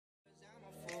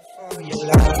Hey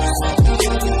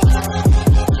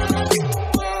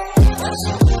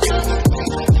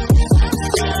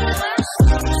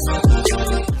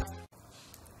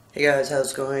guys,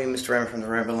 how's it going? Mr. Rambo from the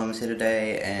Rambo Llamas here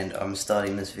today, and I'm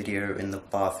starting this video in the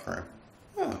bathroom.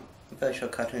 Oh, maybe I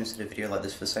should cut into the video like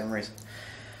this for the same reason.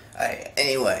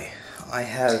 Anyway, I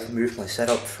have moved my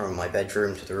setup from my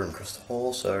bedroom to the room across the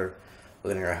hall, so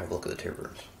we're gonna go have a look at the two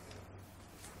rooms.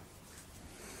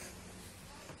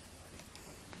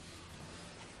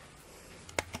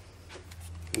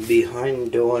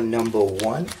 Behind door number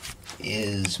 1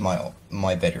 is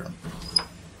my bedroom.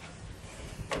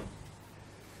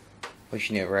 Which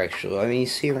you never actually, I mean, you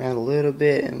see around a little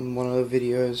bit in one of the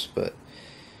videos, but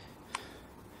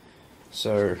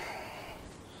so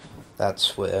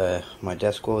that's where my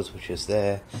desk was, which is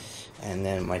there, and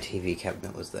then my TV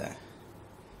cabinet was there.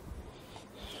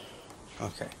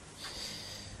 Okay.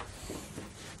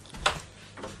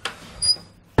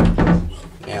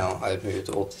 Now I've moved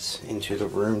all this into the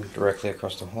room directly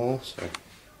across the hall, so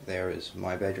there is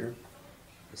my bedroom.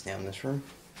 It's now in this room.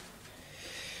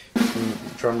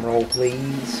 Drum roll,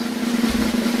 please.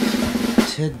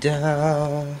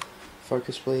 Ta-da!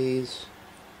 Focus, please.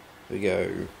 Here we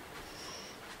go.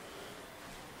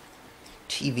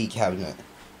 TV cabinet.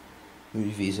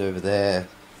 Movies over there.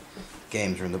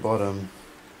 Games are in the bottom.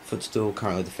 Footstool,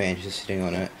 currently the fan is just sitting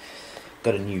on it.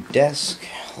 Got a new desk.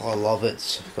 I love it.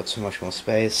 It's got so much more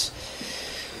space.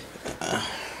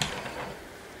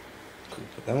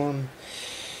 Put that on.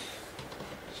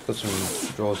 It's got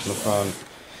some drawers in the front.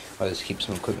 I just keep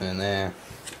some equipment in there.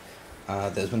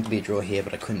 There's meant to be a drawer here,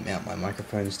 but I couldn't mount my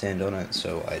microphone stand on it,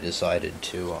 so I decided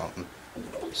to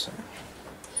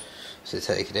so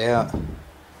take it out.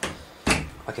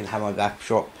 I can have my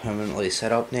backdrop permanently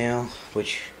set up now,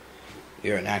 which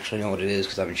you don't actually know what it is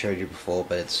because I haven't showed you before,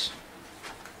 but it's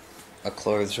a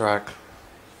clothes rack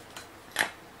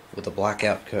with a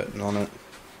blackout curtain on it.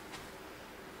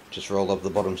 Just rolled up the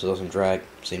bottom so it doesn't drag.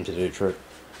 Seemed to do the trick.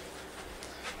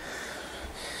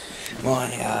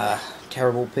 My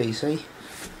terrible PC.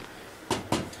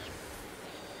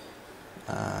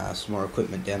 Some more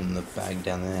equipment down in the bag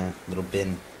down there. Little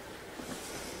bin.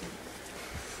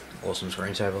 Awesome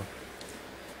screensaver.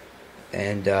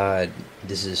 And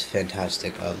this is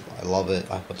fantastic. I love it.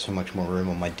 I've got so much more room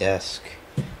on my desk.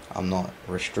 I'm not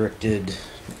restricted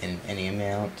in any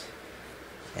amount.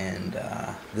 And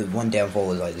the one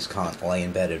downfall is I just can't lay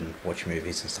in bed and watch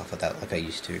movies and stuff like that like I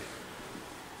used to.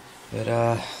 But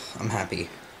I'm happy.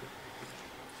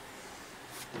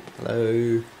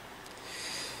 Hello.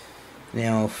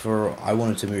 Now, I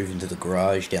wanted to move into the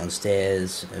garage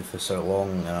downstairs for so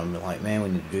long, and I'm like, man, we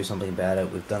need to do something about it.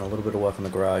 We've done a little bit of work on the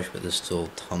garage, but there's still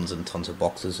tons and tons of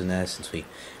boxes in there since we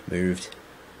moved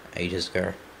ages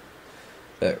ago.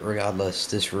 But regardless,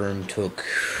 this room to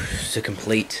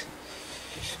complete.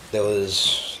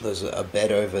 There's a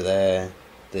bed over there.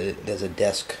 There's a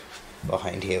desk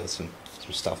behind here with some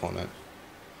stuff on it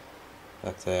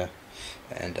back there,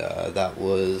 and that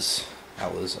was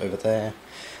over there.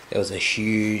 There was a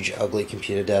huge ugly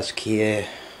computer desk here,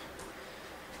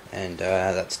 and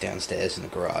that's downstairs in the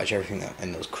garage. Everything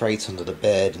and there was crates under the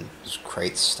bed, and there's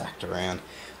crates stacked around.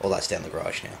 All that's down the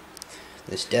garage now.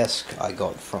 This desk I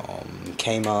got from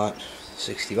Kmart,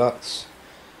 $60.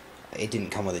 It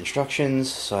didn't come with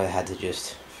instructions, so I had to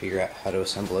just figure out how to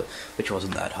assemble it, which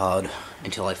wasn't that hard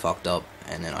until I fucked up,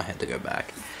 and then I had to go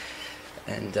back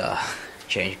and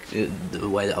change the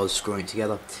way that I was screwing it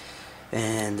together.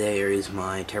 And there is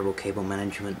my terrible cable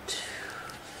management.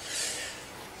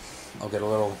 I'll get a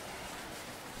little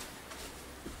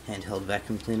handheld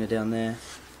vacuum cleaner down there,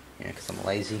 because I'm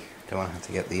lazy. Don't want to have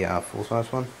to get the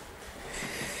full-size one.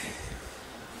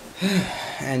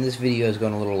 And this video has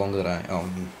gone a little longer than I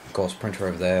of course, printer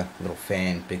over there, little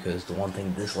fan, because the one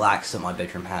thing this lacks that my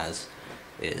bedroom has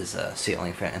is a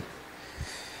ceiling fan.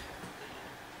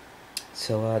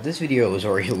 So this video was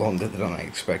already longer than I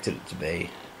expected it to be,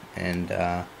 and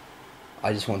I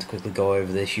just want to quickly go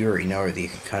over this. You already know the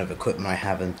kind of equipment I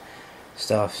have and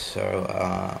stuff, so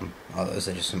those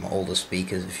are just some older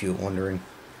speakers if you're wondering.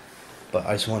 But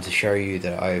I just wanted to show you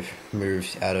that I've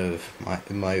moved out of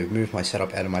moved my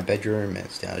setup out of my bedroom, and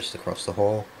it's now just across the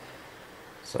hall.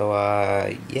 So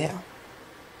yeah.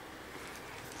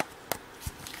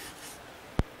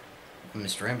 I'm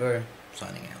Mr. Rambo,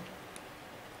 signing out.